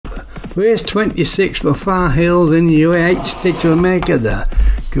Race 26 for Far Hills in the United States of America. The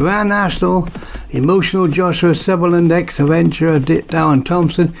Grand National, Emotional Joshua Sutherland, X-Adventure Darren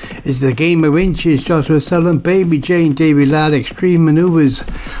Thompson is the Game of Inches, Joshua Sutherland, Baby Jane, Davy Ladd, Extreme Manoeuvres,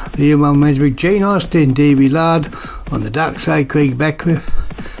 the Menswick, Jane Austen, Davy Ladd, on the dark side, Craig Beckwith,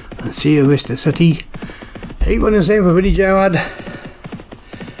 and Sierra Vista City. 8-1-7 for Billy Gerard.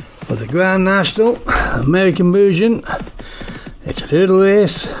 For the Grand National, American version, it's a hurdle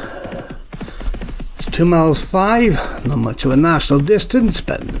race. 2 miles 5, not much of a national distance,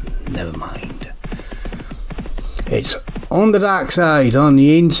 but never mind. It's on the dark side, on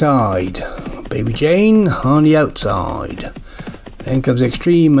the inside, Baby Jane on the outside. Then comes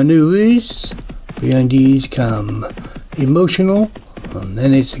Extreme Manoeuvres, behind these come Emotional, and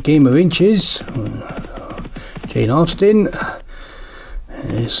then it's a Game of Inches. Jane Austen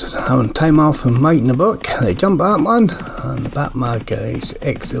is having time off from writing the book. They jump that one, and the back marker is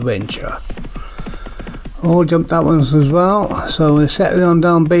X-Adventure. All jumped that one as well. So we're settling on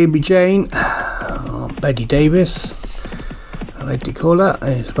down Baby Jane, Betty Davis, I like to call her.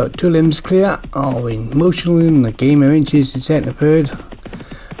 It's about 2 limbs clear. Emotional in the Game of Inches in second third.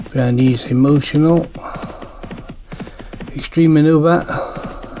 Behind these Emotional. Extreme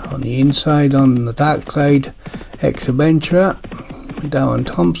Manoeuvre on the inside, on the dark side, X-Adventure, Darren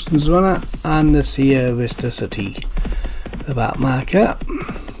Thompson's runner, and the Sierra Vista City, the back marker.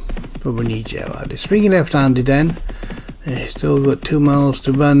 But we need Gerard. It's swinging left-handed then. It's still got 2 miles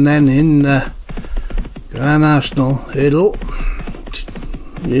to run then in the Grand National hurdle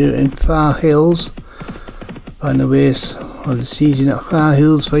here in Far Hills. Final race of the season at Far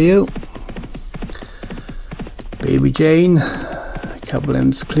Hills for you. Baby Jane, a couple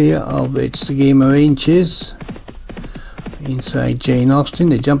ends clear of it's the Game of Inches. Inside Jane Austen,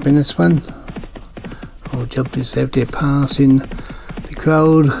 they jump in this one. Jumping safety, passing the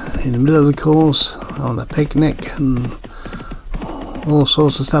crowd in the middle of the course on a picnic and all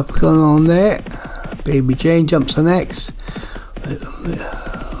sorts of stuff going on there. Baby Jane jumps the next.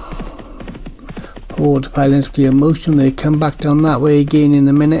 Forward pilots clear motion, they come back down that way again in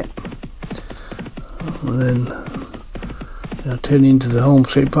a minute. And then they'll turn into the home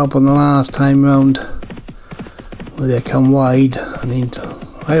straight prop on the last time round, where they come wide and into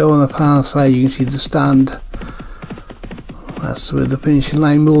right on the far side. You can see the stand. That's where the finishing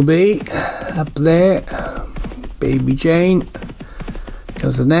line will be, up there. Baby Jane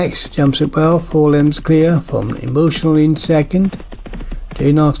comes the next, jumps it well, 4 limbs clear from Emotional in second,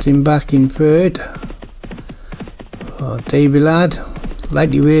 Jane Austen back in third. Davy Ladd,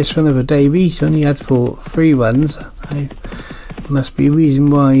 lightly race runner for Davy. He's only had 3 runs. Must be a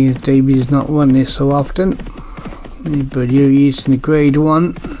reason why Davy's not run this so often. But here he is in the grade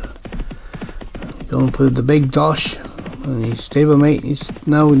 1, going for the big dosh, and his stablemate is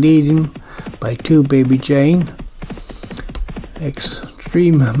now leading by 2, Baby Jane.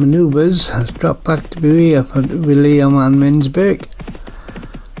 Extreme Manoeuvres has dropped back to the rear for William and Mensberg.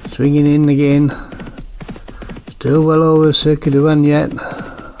 Swinging in again, still well over a circuit to run yet.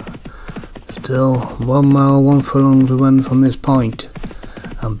 Still 1 mile 1 furlong to run from this point.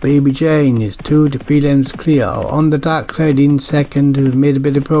 And Baby Jane is 2 to 3 lengths clear. On the dark side in second, who's made a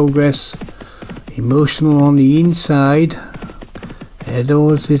bit of progress. Emotional on the inside.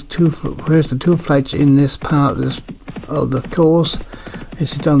 Those is first the 2 flights in this part of the course.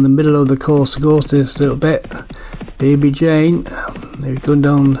 This is down the middle of the course. It goes this little bit. Baby Jane. They're going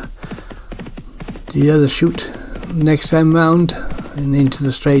down the other chute next time round and into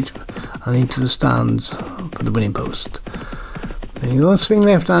the straight and into the stands for the winning post. Then you go swing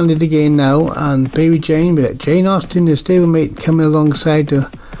left-handed again now, and Baby Jane, but Jane Austen, the stablemate, coming alongside to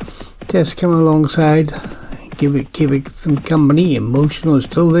just come alongside, give it some company. Emotional is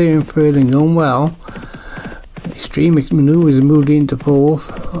still there in third and going well. Extreme Manoeuvres moved into 4th.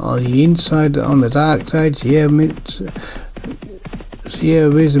 On the inside, on the dark side, Sierra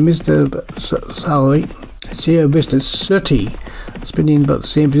Vista City, spinning about the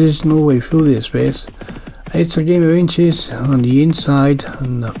same position all the way through this race. It's a Game of Inches on the inside,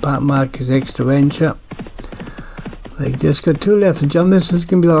 and the back mark is X-Adventure. They just got 2 left to jump. This is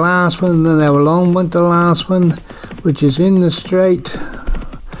going to be the last one, and then they have a long one to the last one, which is in the straight.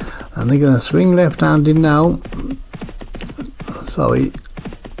 And they're going to swing left-handed now. Sorry.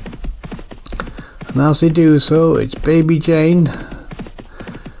 And as they do so, it's Baby Jane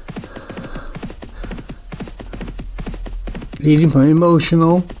leading from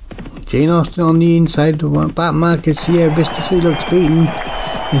Emotional. Jane Austen on the inside, the back markers here. Vista City looks beaten.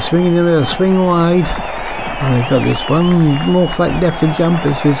 He's swinging in there, swing wide. And they've got this one more flight left to jump.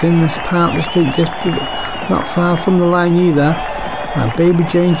 It's in this part of the street, just not far from the line either. And Baby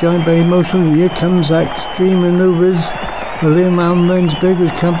Jane joined by Emotional. Here comes Extreme Maneuvers. William Rensburg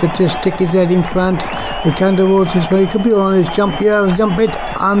has come to just stick his head in front. He can towards his way. He could be on his jump. Yeah, the jump bit.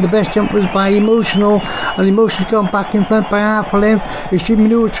 And the best jump was by Emotional. And Emotional's gone back in front by half a length. Extreme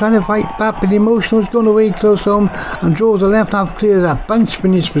Maneuver trying to fight back, but Emotional's gone away close home and draws the left half clear. That bunch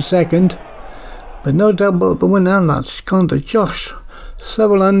finish for second. But no doubt about the winner, and that's gone to Josh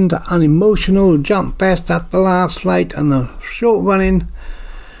Sutherland. And Emotional jump best at the last flight and the short running.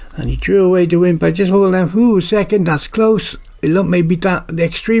 And he drew away to win by just over length. Ooh, second, that's close. It looked maybe that the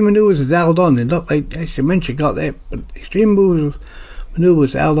Extreme Maneuvers has held on. It looked like Extreme got there, but Extreme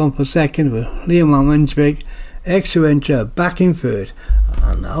Maneuvers held on for second with Liam van Rensburg. Extra Venture back in third.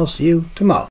 And I'll see you tomorrow.